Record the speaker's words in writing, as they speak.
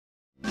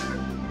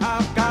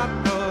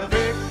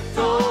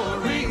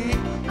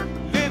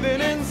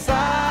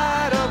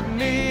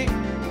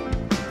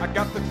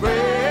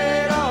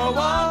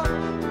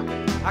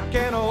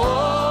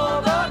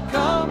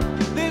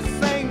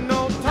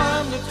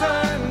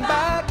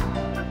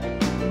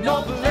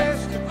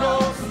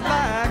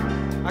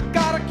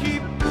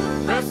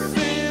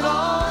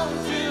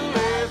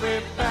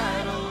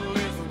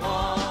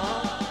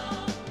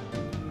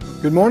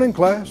Good morning,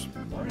 class.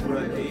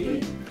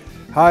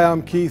 Hi,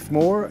 I'm Keith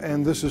Moore,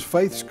 and this is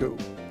Faith School.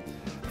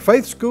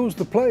 Faith School is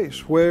the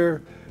place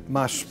where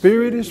my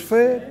spirit is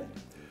fed,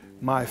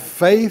 my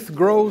faith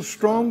grows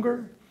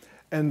stronger,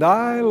 and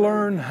I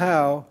learn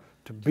how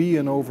to be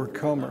an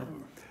overcomer.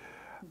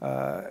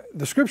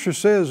 The scripture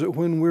says that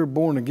when we're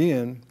born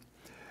again,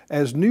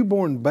 as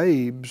newborn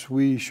babes,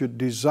 we should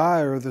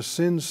desire the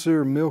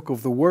sincere milk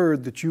of the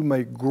Word that you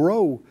may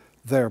grow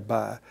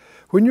thereby.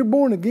 When you're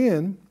born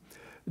again,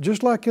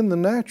 just like in the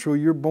natural,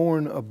 you're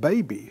born a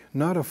baby,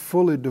 not a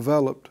fully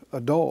developed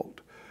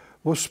adult.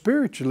 Well,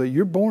 spiritually,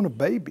 you're born a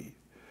baby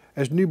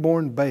as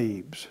newborn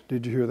babes.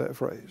 Did you hear that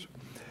phrase?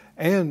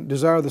 And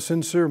desire the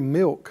sincere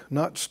milk,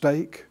 not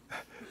steak,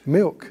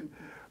 milk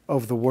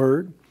of the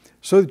Word,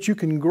 so that you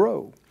can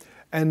grow.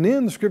 And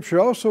then the scripture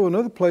also in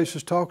other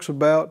places talks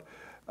about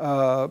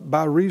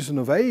by reason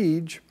of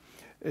age,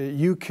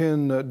 you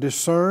can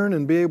discern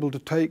and be able to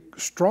take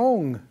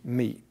strong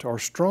meat or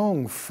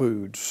strong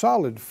food,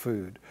 solid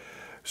food.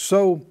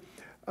 So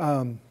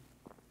the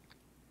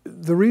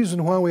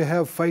reason why we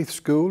have faith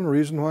school and the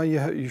reason why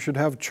you should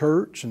have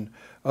church and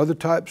other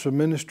types of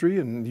ministry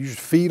and you should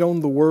feed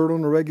on the Word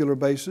on a regular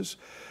basis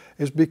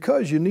is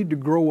because you need to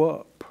grow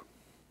up.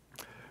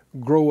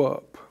 Grow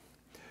up.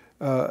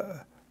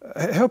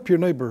 Help your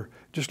neighbor.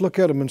 Just look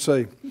at them and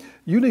say,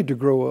 you need to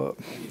grow up.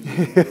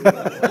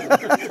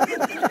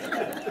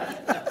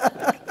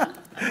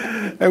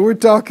 And we're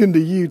talking to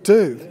you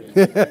too.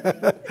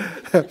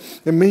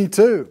 And me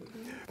too.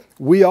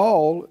 We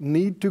all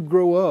need to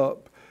grow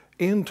up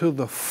into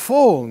the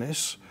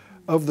fullness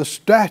of the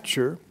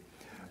stature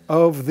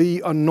of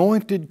the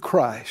anointed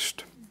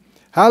Christ.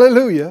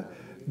 Hallelujah.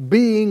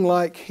 Being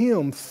like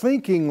Him,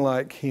 thinking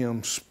like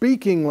Him,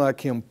 speaking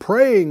like Him,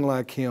 praying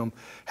like Him,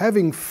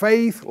 having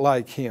faith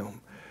like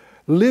Him,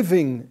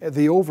 living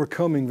the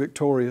overcoming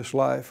victorious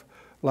life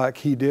like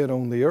He did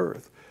on the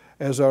earth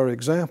as our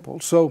example.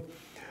 So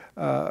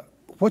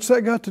what's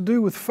that got to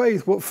do with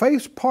faith? Well,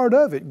 faith's part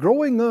of it.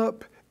 Growing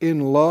up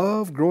in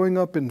love, growing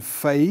up in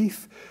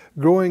faith,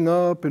 growing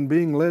up and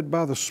being led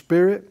by the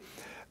Spirit,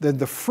 then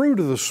the fruit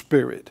of the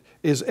Spirit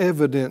is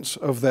evidence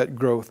of that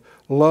growth.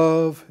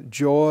 Love,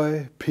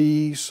 joy,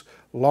 peace,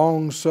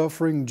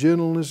 long-suffering,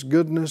 gentleness,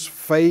 goodness,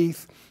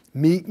 faith,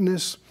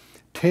 meekness,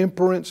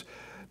 temperance.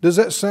 Does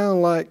that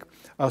sound like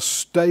a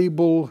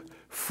stable,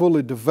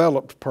 fully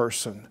developed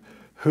person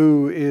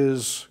who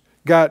is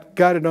got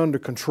it under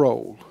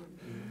control?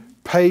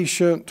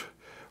 Patient,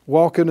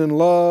 walking in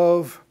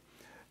love,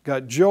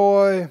 got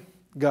joy,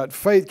 got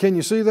faith. Can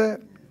you see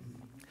that?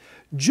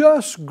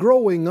 Just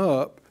growing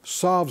up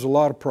solves a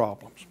lot of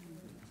problems,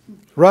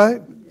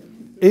 right?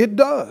 It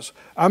does.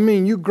 I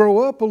mean, you grow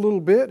up a little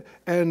bit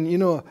and, you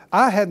know,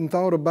 I hadn't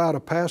thought about a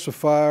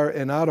pacifier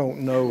and I don't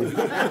know.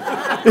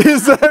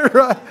 Is that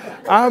right?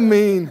 I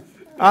mean,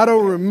 I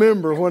don't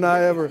remember when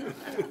I ever,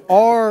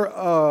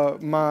 or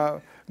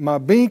my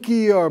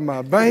binky or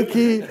my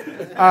banky,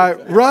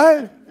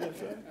 right?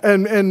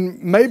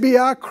 And maybe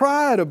I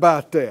cried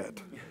about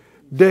that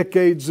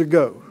decades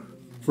ago,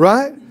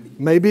 right?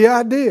 Maybe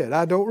I did.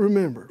 I don't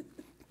remember.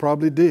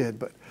 Probably did,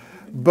 but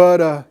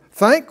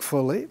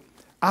thankfully,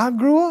 I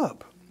grew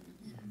up.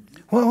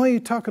 Well, why are you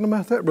talking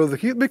about that, Brother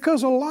Keith?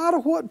 Because a lot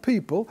of what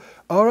people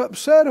are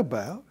upset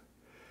about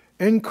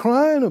and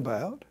crying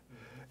about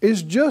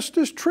is just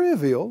as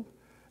trivial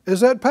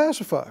as that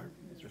pacifier.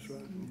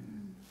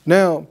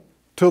 Now,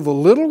 to the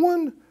little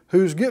one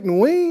who's getting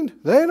weaned,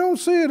 they don't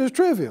see it as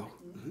trivial.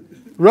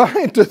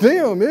 Right? To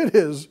them, it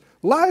is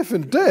life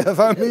and death.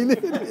 I mean,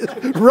 it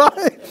is,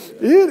 right?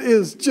 It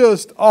is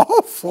just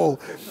awful.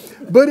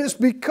 But it's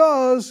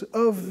because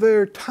of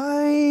their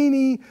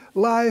tiny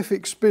life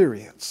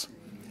experience.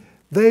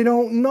 They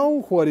don't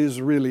know what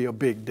is really a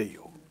big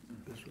deal.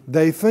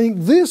 They think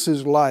this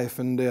is life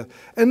and death.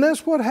 And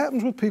that's what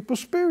happens with people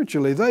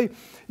spiritually.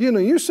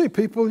 You see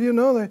people,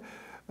 they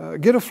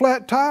get a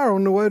flat tire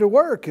on the way to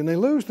work and they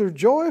lose their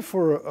joy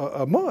for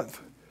a month.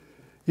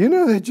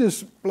 They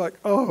just like,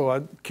 oh,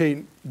 I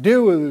can't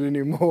deal with it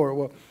anymore.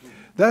 Well,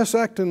 that's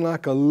acting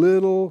like a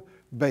little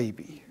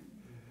baby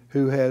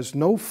who has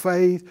no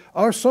faith,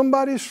 or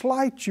somebody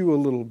slights you a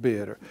little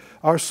bit,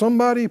 or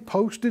somebody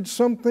posted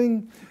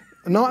something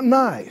not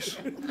nice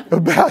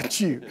about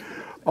you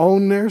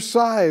on their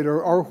site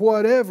or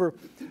whatever.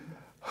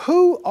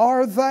 Who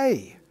are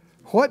they?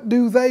 What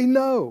do they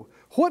know?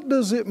 What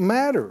does it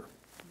matter?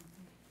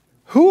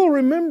 Who will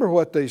remember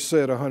what they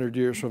said 100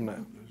 years from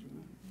now?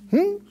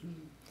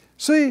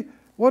 See,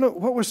 what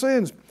we're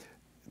saying is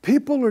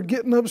people are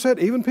getting upset,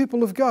 even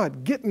people of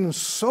God, getting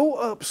so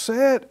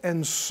upset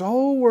and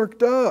so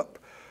worked up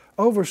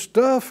over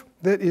stuff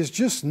that is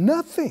just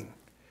nothing.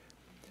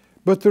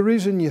 But the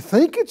reason you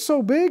think it's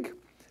so big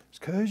is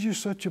because you're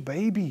such a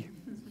baby.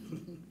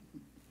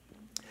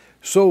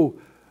 So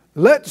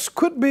let's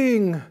quit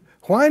being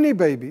whiny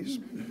babies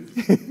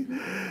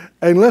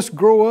and let's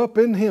grow up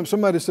in Him.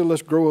 Somebody said,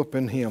 let's grow up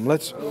in Him.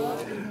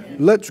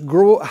 Let's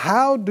grow.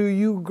 How do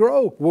you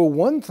grow? Well,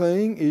 one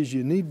thing is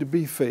you need to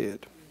be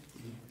fed.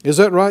 Is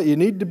that right? You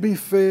need to be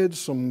fed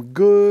some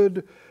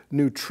good,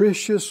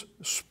 nutritious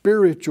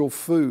spiritual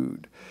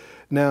food.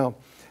 Now,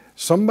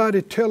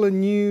 somebody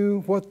telling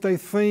you what they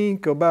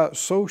think about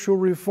social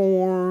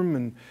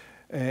reform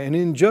and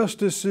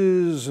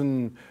injustices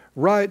and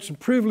rights and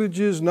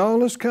privileges and all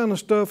this kind of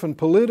stuff and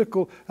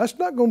political, that's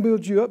not going to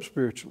build you up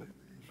spiritually.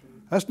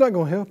 That's not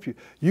going to help you.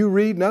 You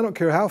read, and I don't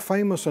care how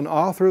famous an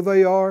author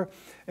they are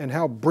and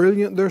how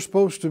brilliant they're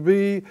supposed to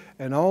be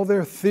and all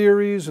their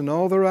theories and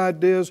all their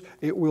ideas,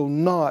 it will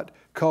not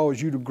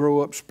cause you to grow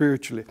up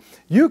spiritually.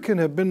 You can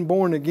have been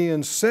born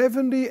again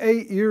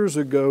 78 years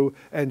ago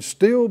and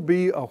still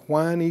be a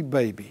whiny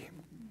baby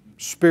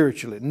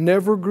spiritually.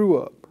 Never grew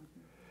up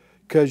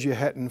because you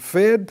hadn't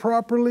fed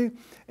properly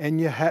and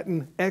you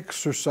hadn't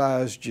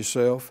exercised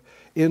yourself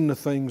in the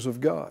things of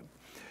God.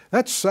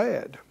 That's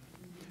sad.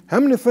 How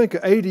many think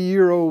an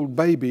 80-year-old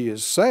baby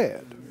is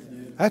sad?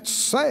 That's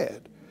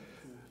sad.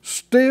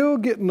 Still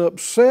getting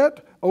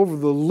upset over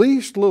the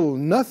least little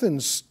nothing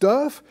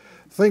stuff,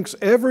 thinks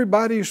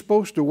everybody's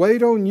supposed to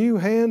wait on you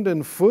hand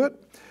and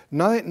foot,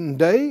 night and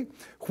day,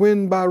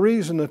 when by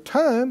reason of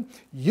time,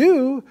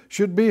 you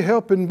should be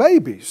helping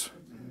babies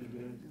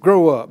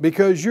grow up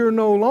because you're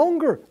no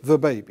longer the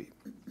baby.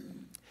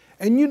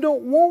 And you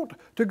don't want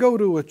to go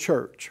to a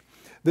church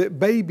that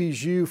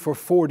babies you for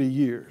 40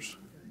 years.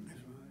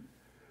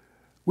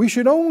 We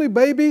should only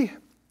baby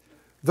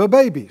the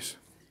babies,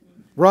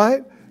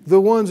 right?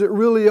 The ones that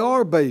really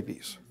are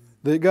babies,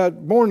 that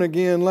got born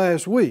again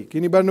last week.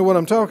 Anybody know what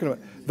I'm talking about?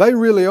 They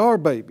really are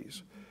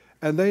babies.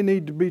 And they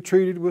need to be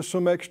treated with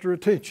some extra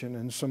attention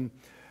and some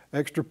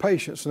extra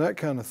patience and that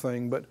kind of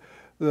thing. But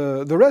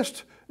the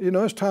rest,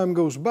 as time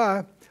goes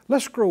by,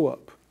 let's grow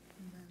up.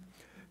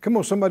 Come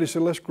on, somebody say,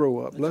 let's grow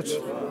up.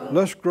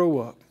 Let's grow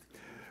up.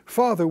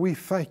 Father, we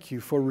thank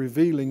you for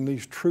revealing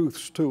these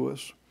truths to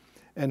us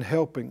and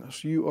helping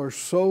us. You are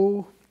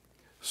so,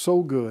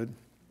 so good.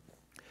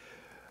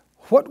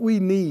 What we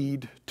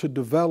need to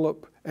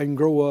develop and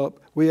grow up,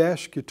 we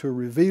ask you to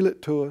reveal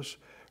it to us,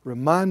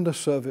 remind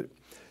us of it,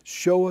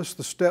 show us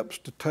the steps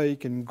to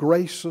take, and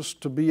grace us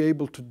to be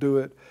able to do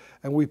it.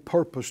 And we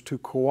purpose to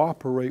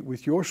cooperate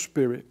with your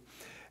Spirit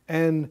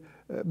and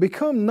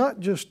become not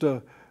just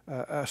a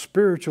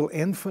spiritual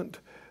infant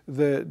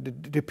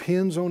that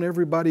depends on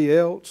everybody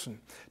else and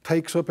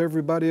takes up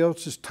everybody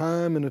else's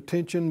time and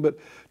attention, but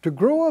to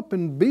grow up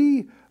and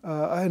be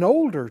an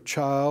older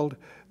child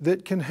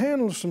that can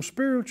handle some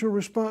spiritual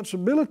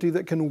responsibility,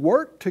 that can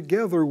work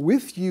together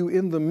with you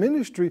in the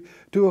ministry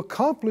to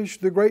accomplish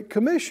the Great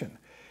Commission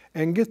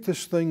and get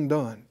this thing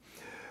done.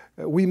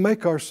 We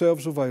make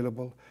ourselves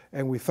available,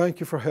 and we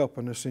thank you for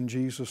helping us in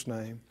Jesus'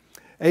 name.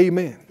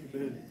 Amen.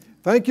 Amen.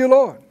 Thank you,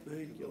 Lord.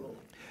 Thank you, Lord.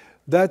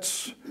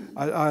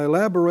 I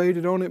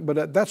elaborated on it,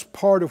 but that's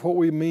part of what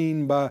we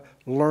mean by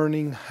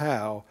learning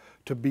how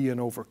to be an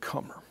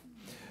overcomer,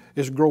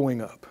 is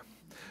growing up.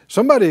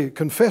 Somebody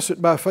confess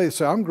it by faith.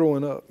 Say, I'm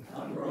growing up.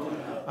 I'm growing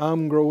up.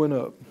 I'm growing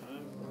up.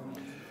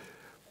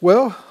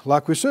 Well,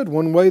 like we said,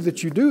 one way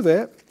that you do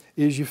that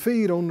is you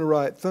feed on the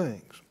right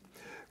things.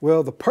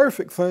 Well, the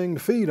perfect thing to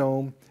feed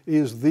on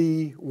is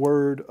the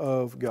Word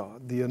of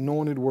God, the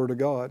anointed Word of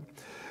God.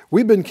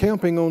 We've been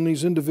camping on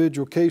these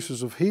individual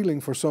cases of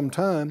healing for some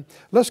time.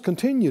 Let's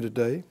continue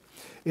today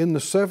in the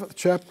 7th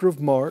chapter of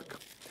Mark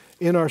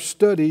in our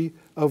study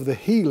of the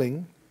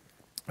healing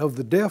of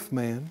the deaf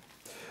man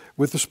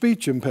with the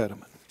speech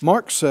impediment.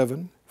 Mark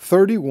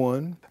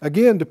 7:31.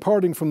 Again,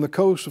 departing from the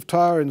coast of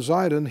Tyre and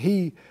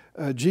Zidon,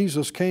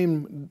 Jesus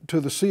came to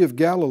the Sea of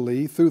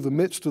Galilee through the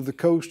midst of the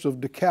coast of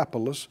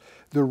Decapolis,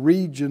 the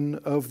region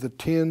of the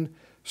 10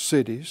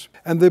 cities.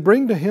 And they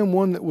bring to him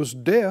one that was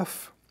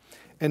deaf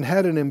and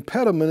had an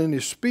impediment in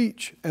his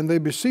speech, and they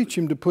beseech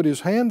him to put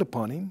his hand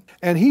upon him.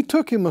 And he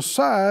took him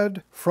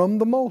aside from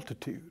the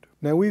multitude.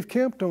 Now, we've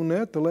camped on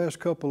that the last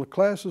couple of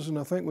classes, and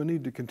I think we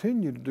need to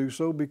continue to do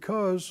so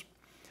because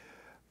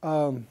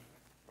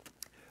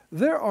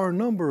there are a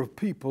number of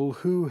people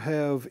who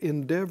have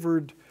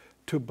endeavored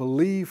to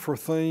believe for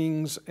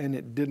things and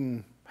it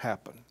didn't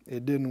happen.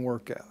 It didn't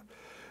work out.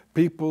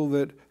 People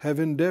that have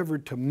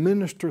endeavored to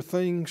minister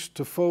things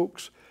to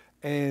folks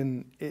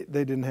and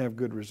they didn't have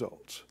good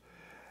results.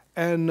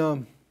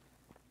 And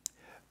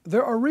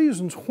there are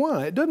reasons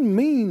why. It doesn't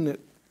mean that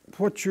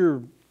what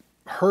you're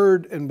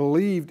heard and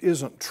believed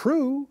isn't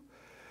true.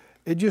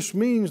 It just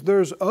means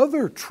there's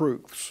other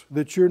truths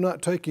that you're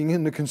not taking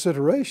into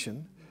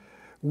consideration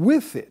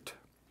with it.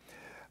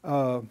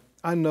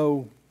 I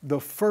know the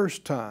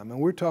first time, and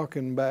we're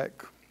talking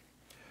back,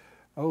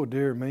 oh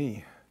dear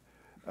me,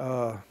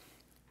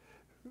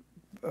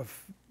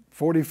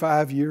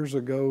 45 years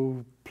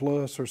ago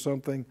plus or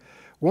something,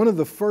 one of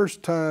the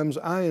first times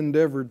I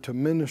endeavored to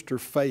minister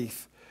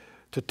faith,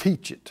 to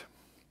teach it,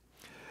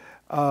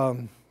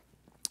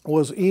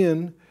 was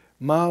in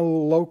my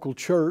local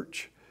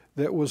church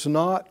that was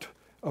not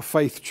a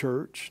faith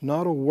church,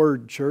 not a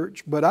word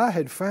church, but I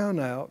had found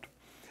out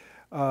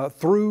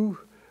through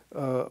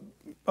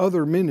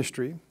other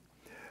ministry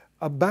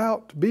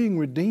about being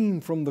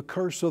redeemed from the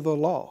curse of the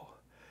law.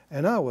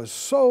 And I was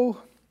so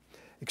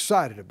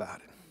excited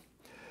about it.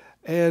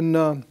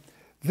 And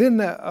Then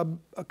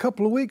a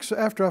couple of weeks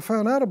after I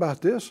found out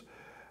about this,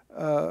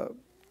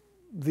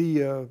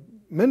 the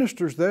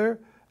ministers there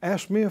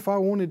asked me if I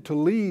wanted to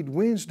lead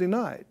Wednesday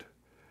night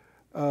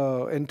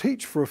and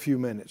teach for a few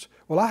minutes.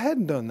 Well, I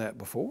hadn't done that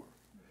before.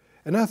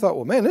 And I thought,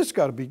 well, man, this has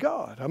got to be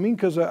God. I mean,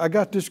 because I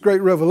got this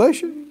great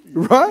revelation,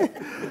 right?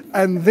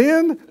 And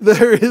then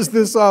there is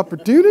this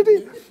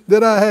opportunity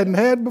that I hadn't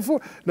had before.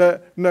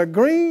 Now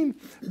green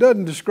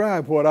doesn't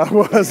describe what I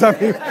was. I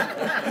mean,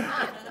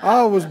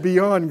 I was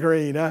beyond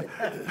green.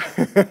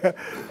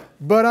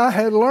 But I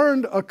had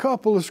learned a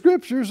couple of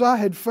scriptures. I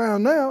had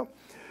found out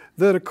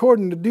that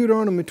according to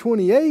Deuteronomy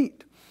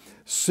 28,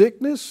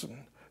 sickness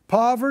and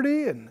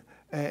poverty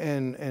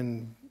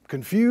and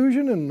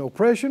confusion and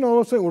oppression, all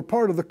those things were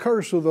part of the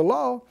curse of the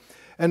law.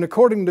 And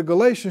according to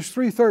Galatians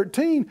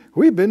 3:13,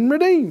 we've been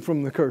redeemed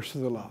from the curse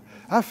of the law.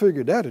 I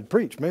figured that'd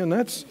preach, man.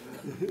 That's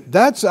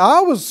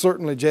I was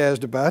certainly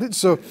jazzed about it.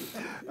 So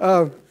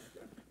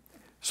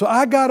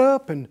I got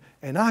up and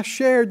I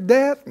shared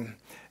that,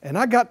 and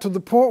I got to the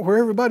point where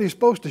everybody's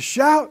supposed to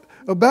shout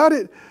about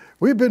it.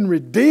 We've been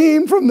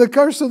redeemed from the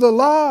curse of the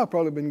law. I've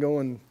probably been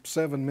going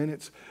 7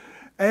 minutes.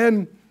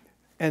 And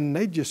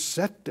they just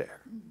sat there.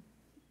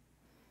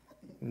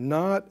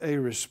 Not a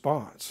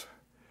response.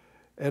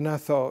 And I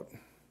thought,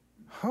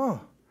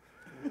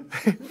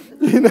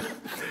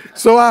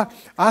 So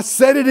I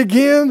said it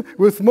again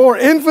with more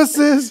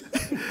emphasis.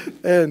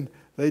 And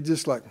they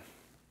just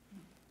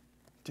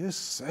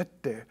sat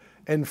there.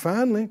 And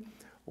finally,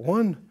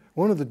 one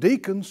of the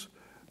deacons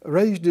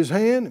raised his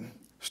hand and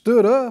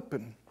stood up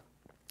and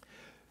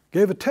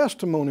gave a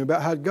testimony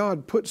about how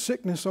God put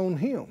sickness on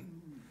him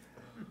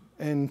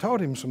and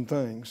taught him some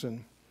things.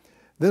 And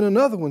then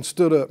another one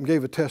stood up and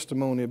gave a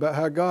testimony about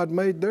how God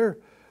made their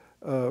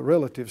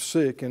relatives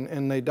sick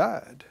and they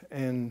died.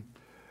 And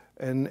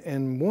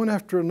one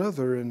after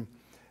another. And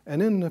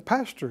then the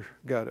pastor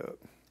got up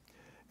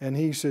and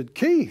he said,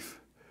 Keith,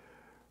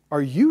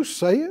 are you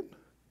saying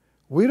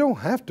we don't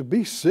have to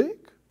be sick?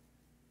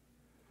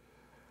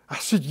 I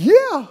said,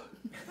 yeah.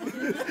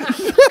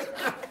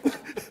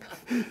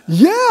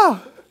 Yeah.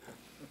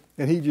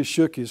 And he just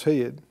shook his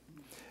head.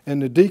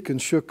 And the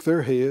deacons shook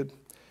their head.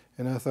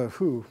 And I thought,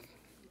 whew,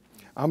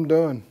 I'm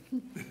done.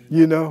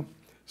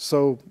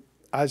 So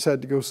I just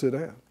had to go sit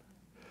down.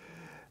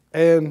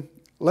 And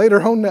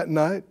later on that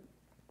night,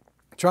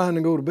 trying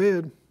to go to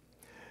bed,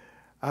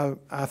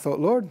 I thought,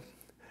 Lord,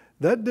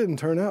 that didn't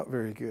turn out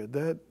very good.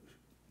 Did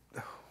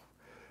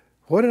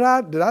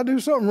I do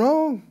something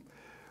wrong?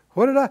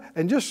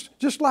 And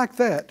just like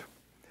that,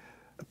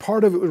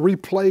 part of it was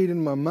replayed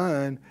in my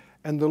mind,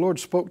 and the Lord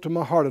spoke to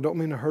my heart. I don't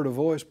mean I heard a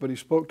voice, but He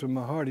spoke to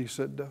my heart. He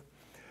said,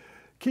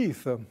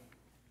 Keith,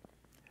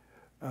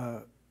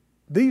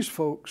 these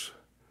folks,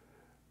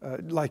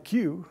 like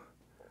you,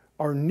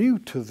 are new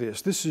to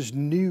this. This is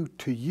new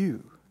to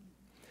you.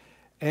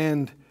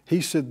 And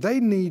He said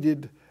they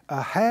needed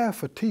a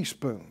half a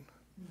teaspoon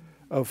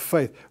of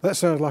faith. That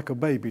sounds like a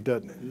baby,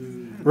 doesn't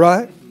it?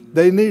 Right?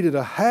 They needed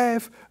a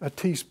half a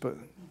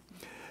teaspoon.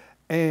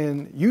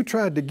 And you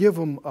tried to give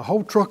them a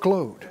whole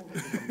truckload.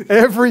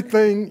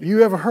 Everything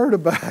you ever heard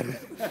about it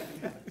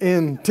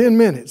in 10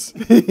 minutes.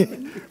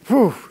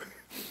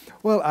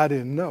 Well, I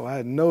didn't know. I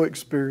had no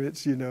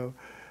experience,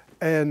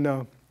 And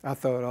I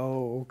thought,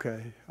 oh,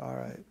 okay, all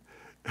right.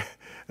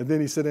 And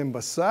then he said, and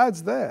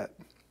besides that,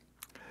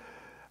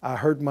 I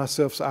heard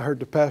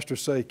the pastor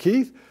say,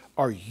 Keith,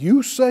 are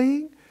you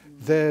saying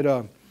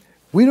that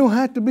we don't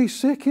have to be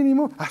sick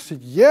anymore? I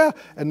said, yeah.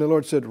 And the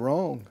Lord said,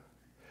 wrong.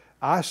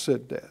 I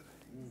said that.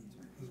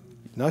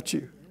 Not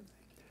you.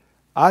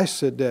 I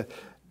said that.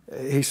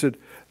 He said,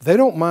 they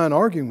don't mind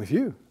arguing with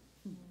you.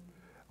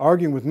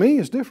 Arguing with me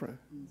is different.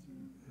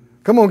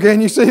 Come on, can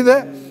you see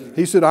that?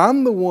 He said,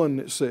 I'm the one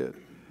that said,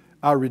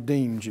 I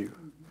redeemed you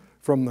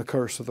from the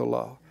curse of the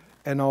law.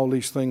 And all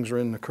these things are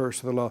in the curse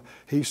of the law.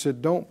 He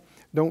said, don't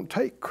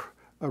take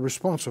a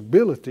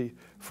responsibility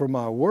for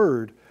my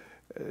word.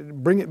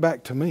 Bring it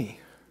back to me.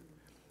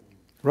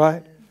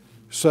 Right?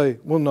 Say,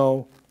 well,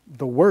 no,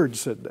 the word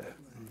said that.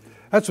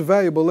 That's a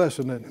valuable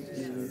lesson, isn't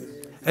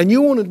it? And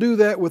you want to do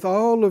that with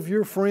all of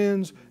your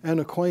friends and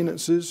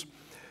acquaintances.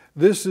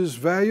 This is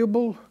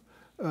valuable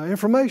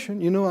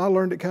information. I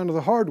learned it kind of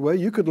the hard way.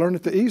 You could learn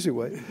it the easy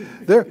way.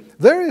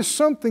 There is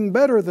something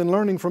better than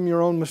learning from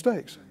your own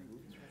mistakes.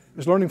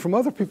 It's learning from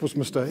other people's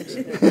mistakes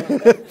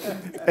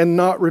and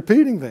not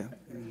repeating them.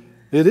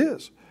 It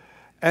is.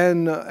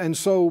 And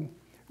so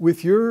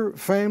with your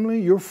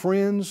family, your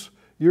friends,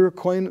 your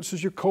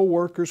acquaintances, your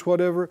co-workers,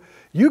 whatever,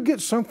 you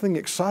get something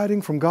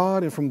exciting from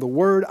God and from the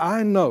Word,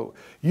 I know.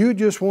 You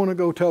just want to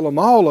go tell them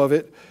all of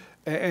it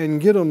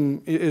and get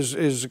them as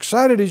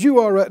excited as you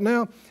are right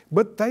now,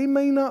 but they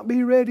may not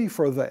be ready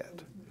for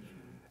that.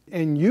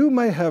 And you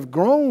may have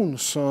grown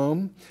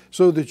some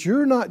so that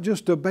you're not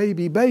just a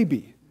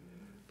baby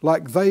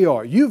like they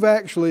are. You've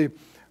actually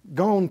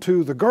gone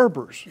to the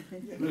Gerbers.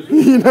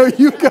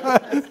 You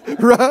got,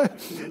 right?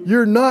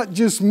 You're not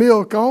just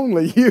milk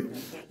only.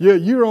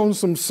 You're on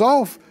some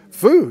soft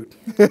food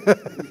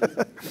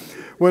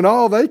when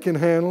all they can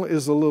handle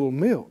is a little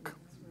milk.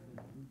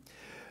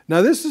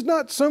 Now, this is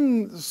not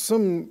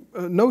some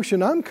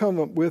notion I'm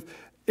coming up with.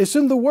 It's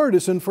in the Word.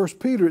 It's in 1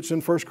 Peter. It's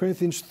in 1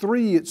 Corinthians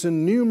 3. It's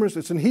in numerous.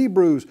 It's in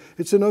Hebrews.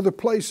 It's in other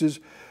places.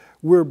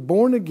 We're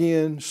born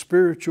again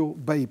spiritual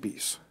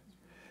babies.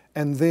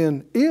 And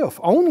then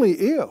only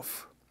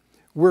if,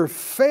 we're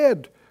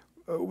fed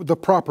the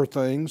proper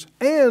things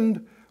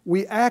and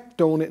we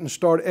act on it and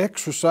start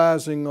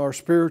exercising our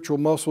spiritual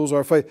muscles,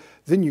 our faith,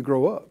 then you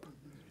grow up.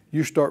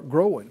 You start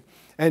growing.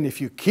 And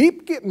if you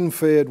keep getting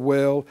fed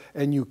well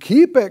and you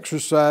keep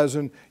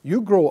exercising,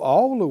 you grow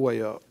all the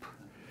way up.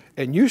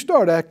 And you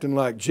start acting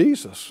like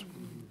Jesus.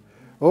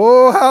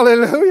 Oh,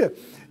 hallelujah.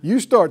 You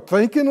start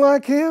thinking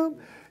like Him.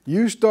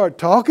 You start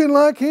talking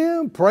like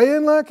Him,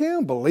 praying like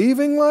Him,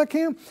 believing like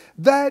Him.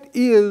 That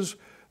is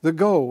the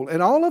goal.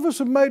 And all of us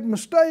have made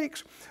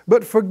mistakes,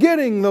 but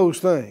forgetting those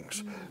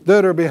things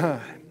that are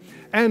behind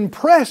and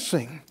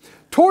pressing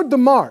toward the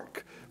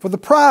mark for the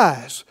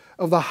prize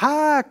of the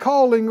high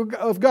calling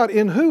of God.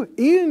 In who?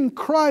 In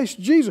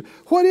Christ Jesus.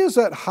 What is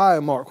that high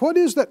mark? What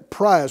is that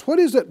prize? What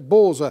is that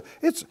bullseye?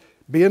 It's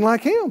being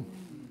like Him.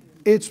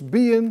 It's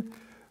being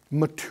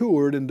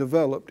matured and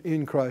developed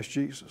in Christ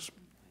Jesus.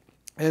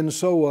 And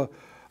so,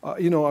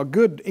 a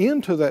good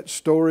end to that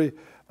story,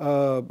 I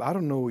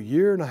don't know, a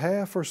year and a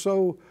half or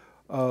so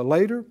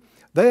later,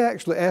 they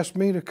actually asked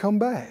me to come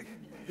back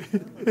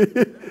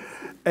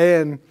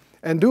and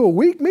do a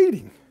week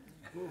meeting.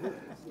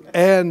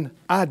 And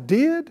I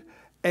did,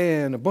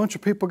 and a bunch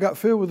of people got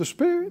filled with the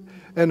Spirit,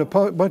 and a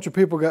bunch of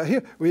people got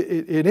healed.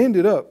 It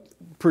ended up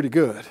pretty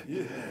good.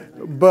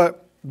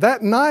 But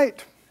that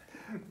night,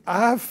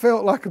 I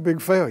felt like a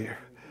big failure.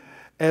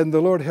 And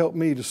the Lord helped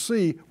me to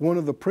see one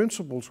of the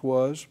principles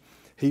was,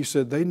 He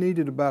said they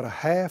needed about a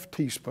half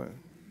teaspoon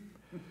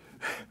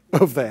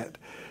of that.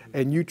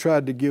 And you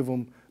tried to give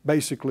them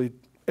basically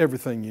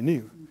everything you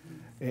knew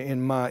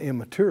in my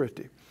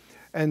immaturity.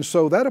 And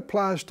so that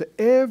applies to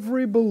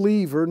every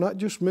believer, not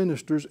just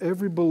ministers,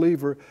 every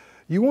believer.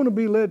 You want to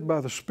be led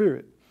by the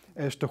Spirit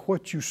as to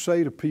what you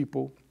say to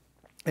people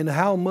and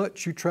how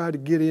much you try to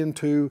get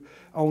into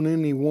on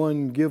any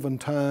one given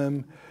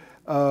time.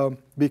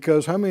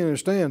 Because how many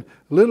understand,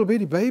 little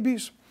bitty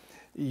babies,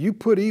 you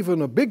put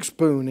even a big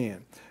spoon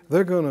in,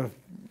 they're going to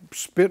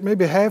spit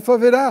maybe half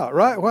of it out,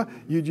 right? Why?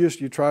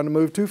 You're trying to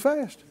move too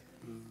fast,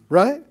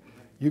 right?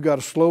 You got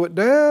to slow it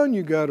down,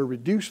 you got to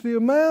reduce the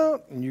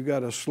amount, and you got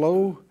to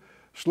slow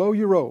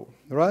your roll,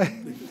 right?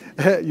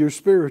 Your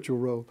spiritual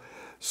roll.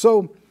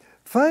 So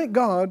thank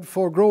God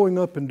for growing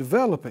up and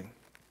developing.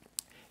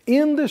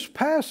 In this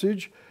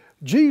passage,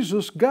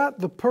 Jesus got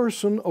the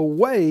person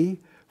away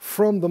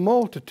from the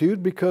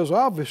multitude because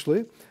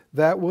obviously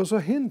that was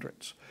a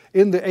hindrance.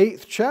 In the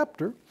 8th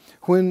chapter,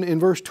 when in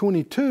verse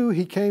 22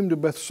 He came to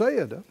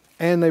Bethsaida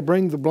and they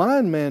bring the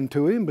blind man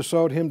to Him,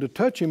 besought Him to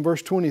touch him.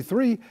 Verse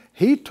 23,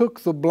 He took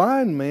the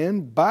blind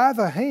man by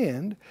the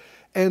hand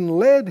and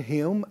led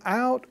him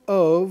out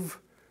of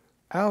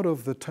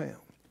the town.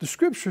 The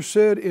Scripture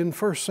said in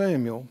 1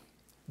 Samuel,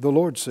 the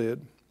Lord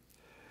said,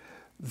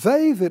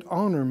 "They that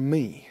honor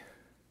me,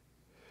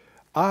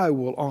 I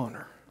will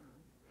honor.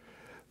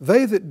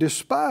 They that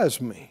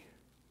despise me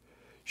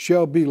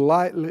shall be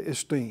lightly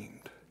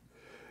esteemed."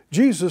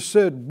 Jesus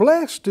said,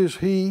 "Blessed is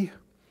he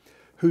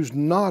who's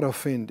not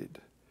offended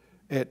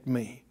at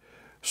me."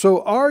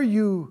 So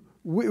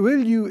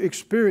will you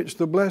experience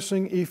the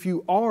blessing if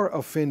you are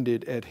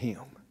offended at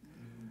Him?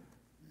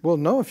 Well,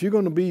 no, if you're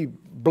going to be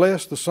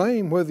blessed the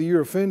same, whether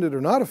you're offended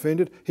or not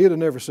offended, He'd have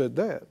never said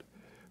that.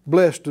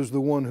 Blessed is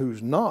the one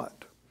who's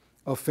not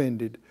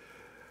offended.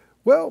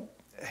 Well,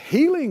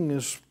 healing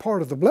is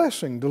part of the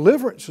blessing.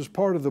 Deliverance is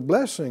part of the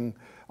blessing.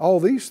 All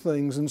these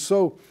things. And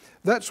so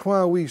that's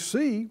why we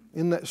see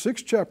in that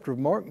 6th chapter of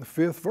Mark, the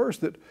 5th verse,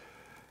 that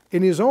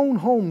in His own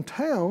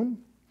hometown,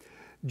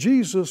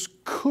 Jesus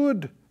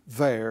could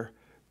there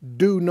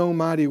do no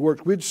mighty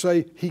works. We'd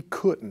say He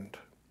couldn't.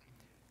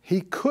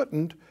 He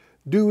couldn't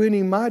do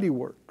any mighty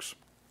works.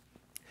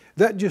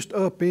 That just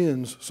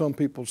upends some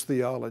people's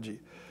theology.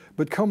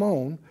 But come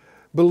on,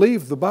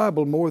 believe the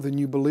Bible more than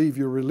you believe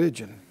your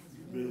religion.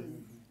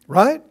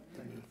 Right?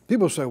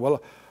 People say,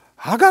 well,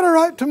 I got a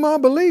right to my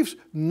beliefs.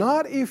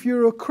 Not if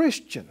you're a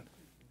Christian.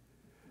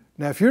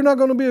 Now, if you're not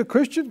going to be a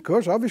Christian, of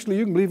course, obviously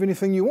you can believe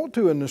anything you want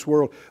to in this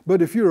world.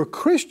 But if you're a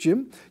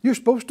Christian, you're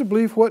supposed to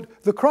believe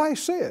what the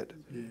Christ said.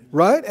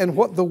 Right? And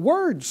what the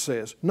Word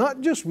says.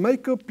 Not just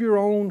make up your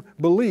own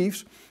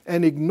beliefs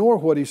and ignore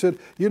what He said.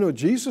 You know,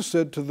 Jesus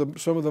said to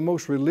some of the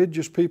most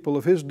religious people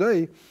of His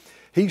day,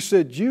 He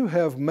said, "You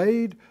have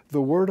made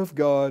the Word of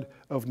God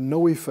of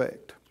no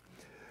effect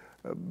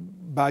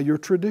by your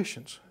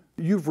traditions."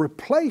 You've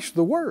replaced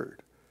the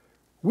Word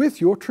with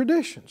your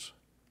traditions.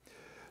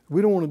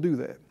 We don't want to do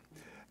that.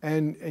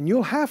 And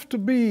you'll have to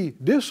be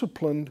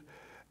disciplined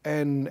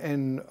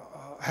and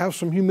have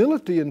some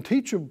humility and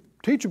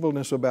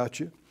teachableness about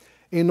you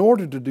in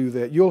order to do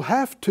that. You'll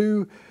have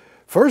to,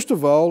 first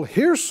of all,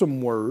 hear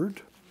some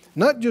Word,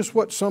 not just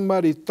what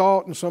somebody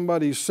thought and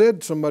somebody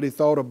said somebody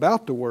thought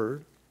about the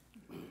Word.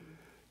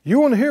 You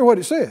want to hear what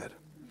it said.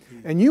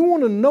 And you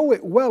want to know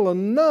it well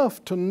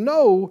enough to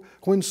know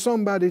when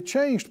somebody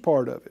changed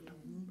part of it,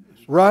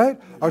 right?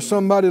 Or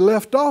somebody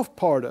left off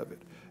part of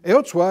it.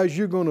 Elsewise,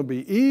 you're going to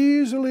be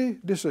easily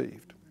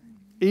deceived,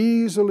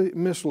 easily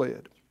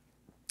misled.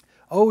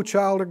 Oh,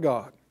 child of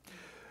God,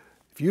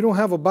 if you don't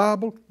have a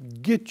Bible,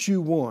 get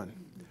you one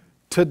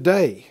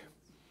today.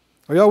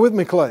 Are y'all with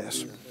me,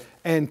 class?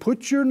 And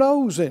put your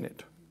nose in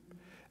it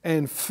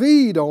and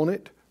feed on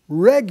it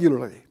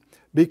regularly,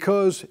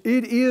 because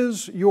it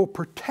is your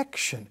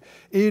protection.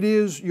 It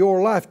is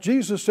your life.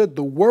 Jesus said,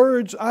 the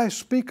words I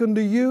speak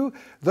unto you,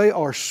 they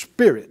are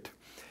spirit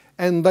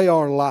and they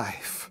are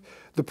life.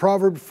 The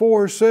Proverb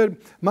 4 said,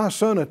 my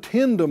son,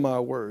 attend to my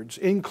words.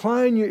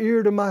 Incline your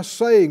ear to my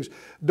sayings.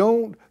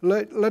 Don't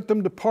let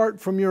them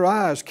depart from your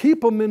eyes.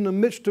 Keep them in the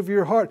midst of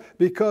your heart,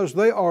 because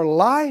they are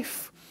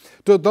life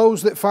to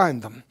those that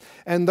find them,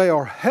 and they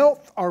are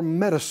health or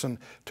medicine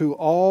to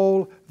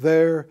all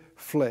their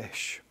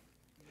flesh.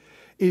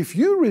 If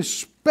you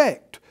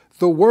respect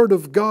the Word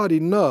of God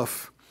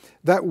enough,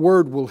 that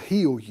Word will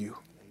heal you.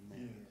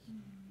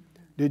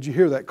 Did you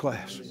hear that,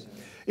 class?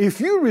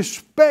 If you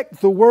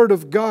respect the Word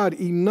of God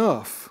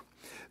enough,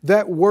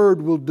 that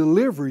Word will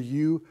deliver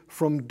you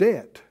from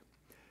debt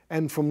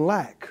and from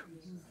lack.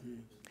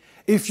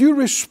 If you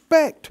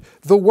respect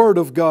the Word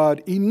of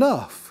God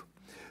enough,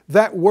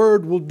 that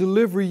Word will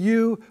deliver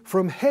you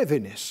from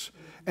heaviness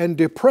and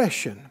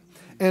depression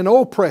and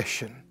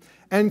oppression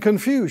and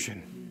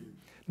confusion.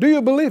 Do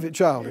you believe it,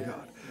 child of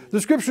God?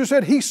 The Scripture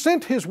said He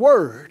sent His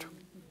Word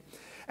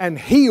and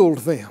healed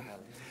them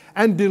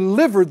and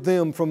delivered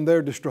them from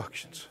their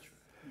destructions.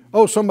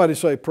 Oh, somebody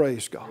say,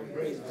 praise God.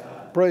 Praise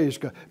God. Praise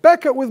God.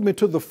 Back up with me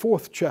to the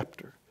 4th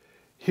chapter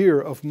here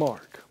of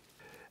Mark.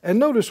 And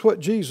notice what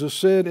Jesus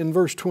said in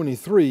verse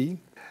 23.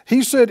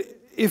 He said,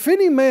 if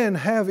any man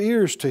have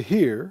ears to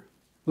hear,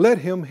 let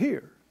him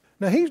hear.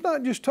 Now, He's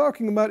not just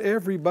talking about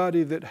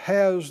everybody that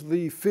has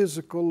the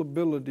physical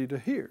ability to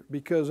hear,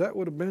 because that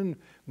would have been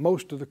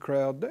most of the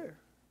crowd there.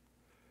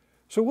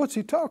 So what's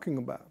He talking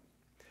about?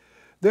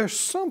 There's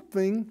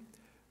something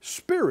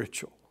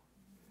spiritual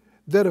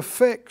that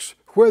affects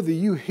whether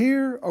you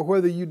hear or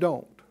whether you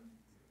don't.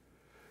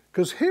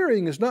 Because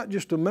hearing is not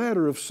just a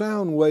matter of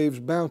sound waves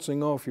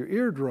bouncing off your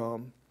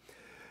eardrum.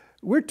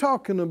 We're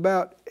talking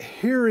about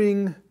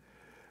hearing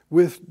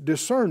with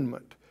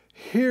discernment,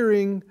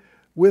 hearing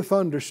with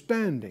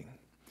understanding,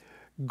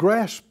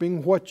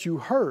 grasping what you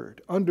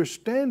heard,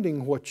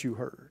 understanding what you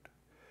heard.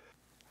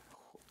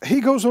 He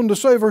goes on to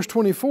say, verse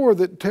 24,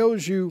 that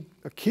tells you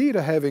a key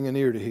to having an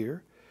ear to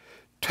hear.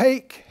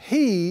 Take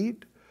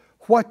heed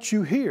what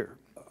you hear.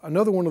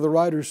 Another one of the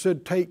writers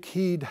said, take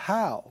heed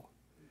how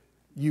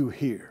you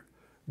hear.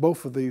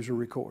 Both of these are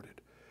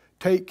recorded.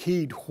 Take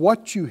heed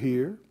what you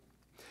hear.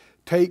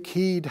 Take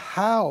heed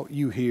how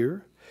you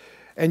hear.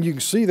 And you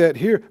can see that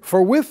here.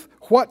 For with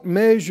what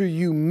measure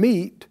you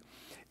mete,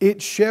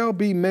 it shall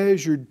be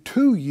measured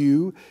to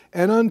you,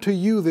 and unto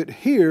you that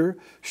hear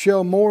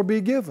shall more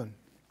be given.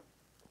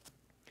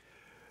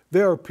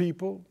 There are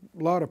people,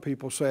 a lot of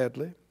people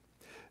sadly,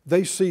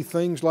 they see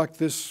things like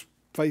this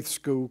faith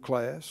school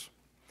class,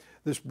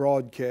 this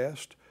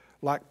broadcast,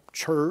 like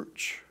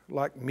church,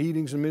 like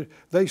meetings and meetings.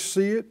 They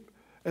see it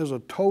as a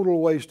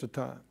total waste of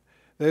time.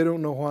 They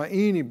don't know why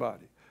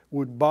anybody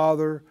would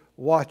bother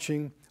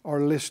watching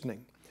or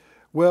listening.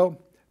 Well,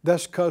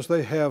 that's because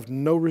they have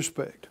no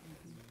respect.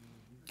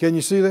 Can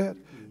you see that?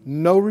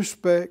 No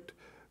respect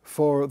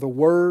for the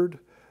Word,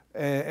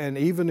 and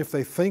even if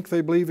they think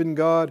they believe in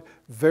God,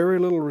 very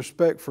little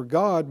respect for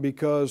God,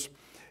 because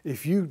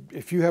if you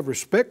have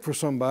respect for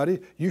somebody,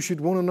 you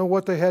should want to know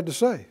what they had to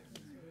say,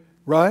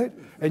 right?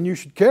 And you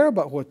should care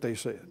about what they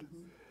said.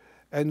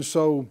 And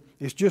so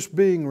it's just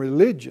being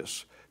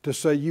religious to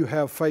say you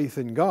have faith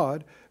in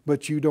God,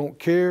 but you don't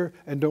care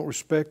and don't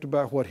respect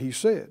about what He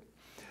said.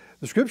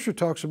 The Scripture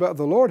talks about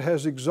the Lord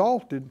has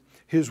exalted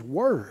His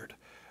Word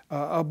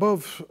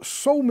above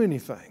so many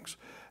things,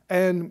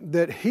 and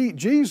that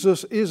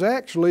Jesus is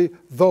actually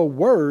the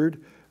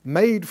Word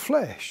made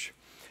flesh.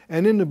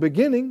 And in the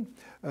beginning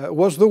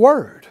was the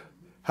Word.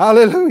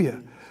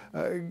 Hallelujah.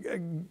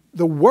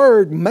 The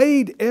Word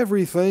made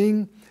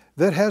everything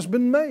that has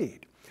been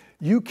made.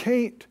 You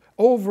can't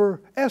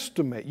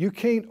overestimate, you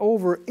can't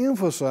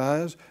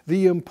overemphasize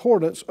the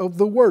importance of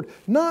the Word.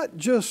 Not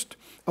just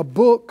a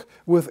book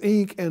with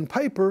ink and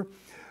paper,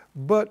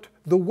 but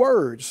the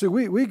Word. See,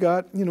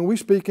 we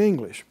speak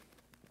English.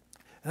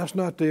 That's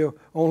not the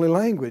only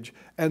language.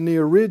 And the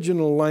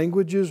original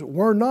languages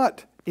were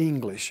not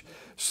English.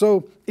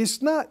 So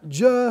it's not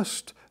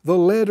just the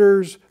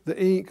letters, the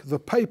ink, the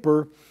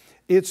paper.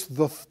 It's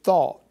the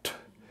thought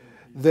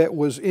that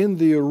was in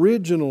the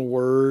original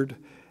Word,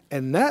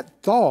 and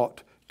that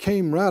thought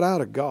came right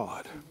out of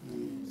God.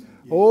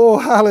 Oh,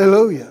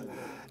 hallelujah.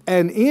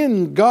 And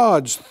in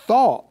God's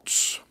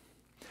thoughts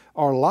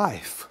are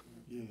life.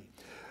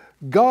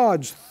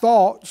 God's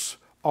thoughts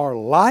are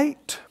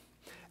light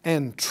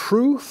and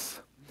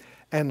truth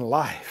and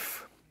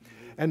life.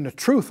 And the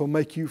truth will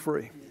make you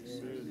free.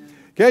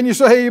 Can you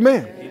say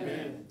amen?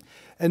 Amen.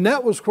 And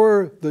that was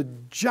where the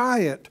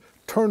giant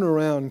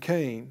turnaround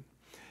came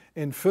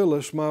in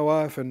Phyllis, my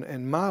wife,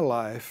 and my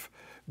life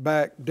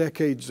back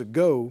decades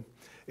ago,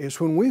 is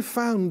when we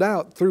found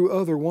out through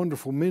other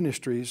wonderful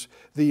ministries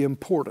the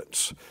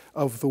importance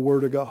of the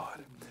Word of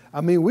God.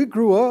 I mean, we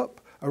grew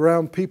up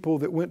around people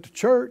that went to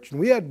church, and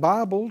we had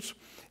Bibles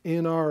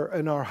in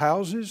our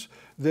houses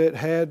that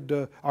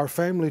had our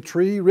family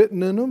tree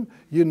written in them,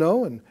 you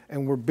know,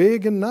 and were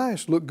big and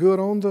nice, looked good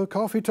on the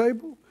coffee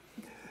table.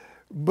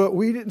 But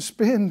we didn't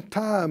spend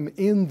time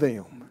in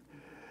them.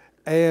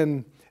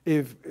 And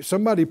if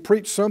somebody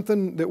preached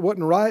something that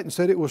wasn't right and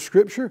said it was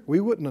Scripture,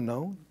 we wouldn't have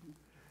known.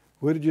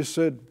 We'd have just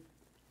said,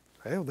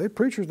 hell, they're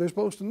preachers, they're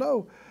supposed to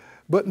know.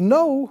 But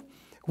no,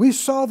 we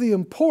saw the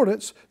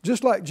importance,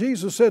 just like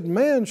Jesus said,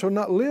 man shall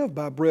not live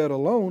by bread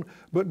alone,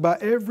 but by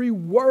every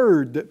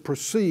word that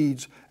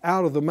proceeds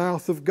out of the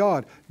mouth of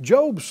God.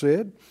 Job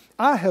said,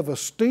 I have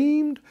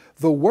esteemed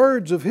the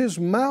words of his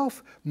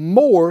mouth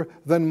more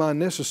than my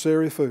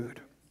necessary food.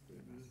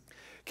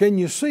 Can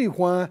you see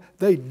why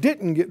they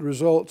didn't get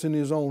results in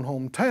his own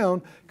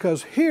hometown?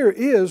 Because here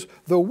is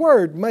the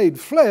Word made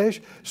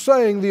flesh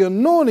saying the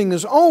anointing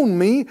is on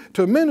me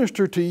to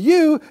minister to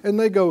you. And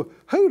they go,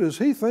 who does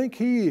he think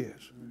he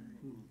is?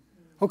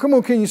 Oh, come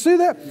on, can you see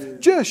that? Yeah.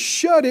 Just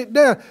shut it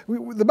down.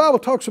 The Bible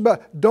talks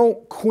about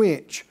don't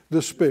quench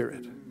the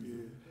Spirit.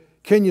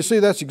 Can you see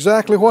that's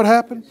exactly what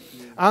happened?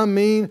 I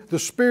mean, the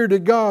Spirit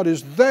of God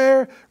is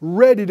there,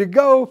 ready to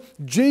go.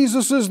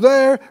 Jesus is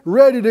there,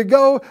 ready to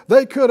go.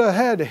 They could have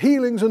had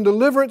healings and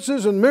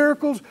deliverances and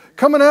miracles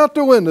coming out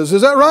the windows.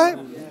 Is that right?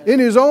 In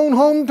his own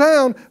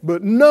hometown.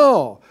 But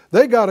no,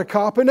 they got a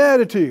copping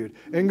attitude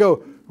and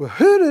go, well,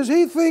 who does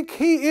he think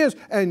he is?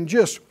 And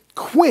just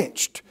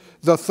quenched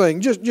the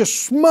thing,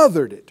 just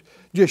smothered it.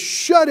 Just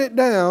shut it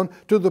down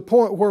to the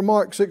point where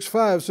Mark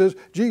 6:5 says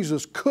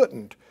Jesus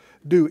couldn't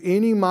do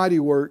any mighty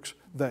works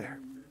there.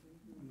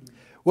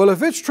 Well,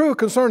 if it's true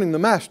concerning the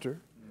Master,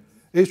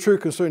 it's true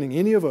concerning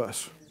any of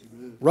us,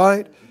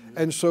 right?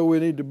 And so we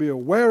need to be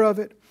aware of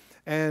it.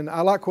 And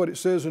I like what it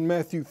says in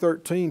Matthew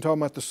 13, talking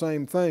about the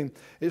same thing.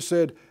 It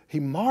said, He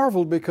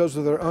marveled because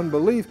of their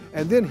unbelief,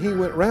 and then He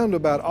went round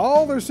about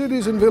all their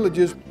cities and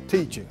villages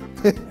teaching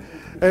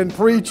and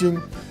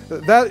preaching.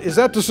 Is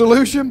that the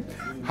solution?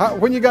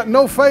 When you got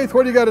no faith,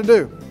 what do you got to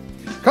do?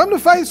 Come to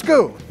faith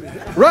school,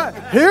 right?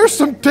 Here's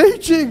some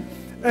teaching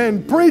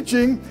and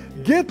preaching.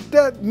 Get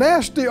that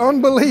nasty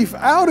unbelief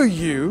out of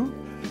you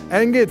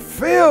and get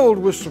filled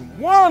with some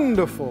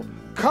wonderful,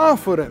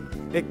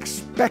 confident,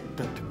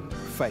 expectant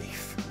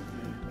faith.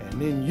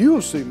 And then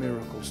you'll see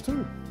miracles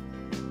too.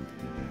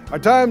 Our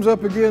time's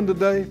up again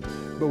today,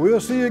 but we'll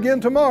see you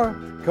again tomorrow.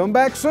 Come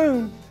back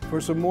soon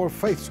for some more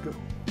Faith School.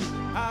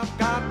 I've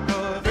got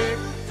the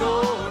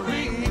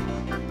victory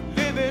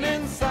living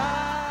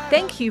inside.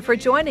 Thank you for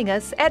joining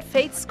us at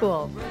Faith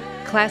School.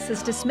 Class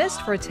is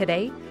dismissed for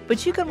today,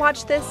 but you can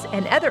watch this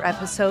and other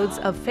episodes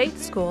of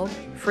Faith School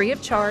free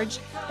of charge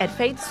at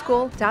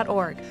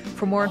faithschool.org.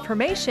 For more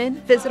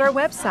information, visit our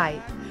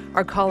website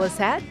or call us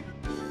at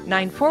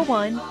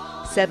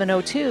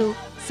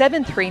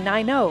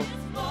 941-702-7390.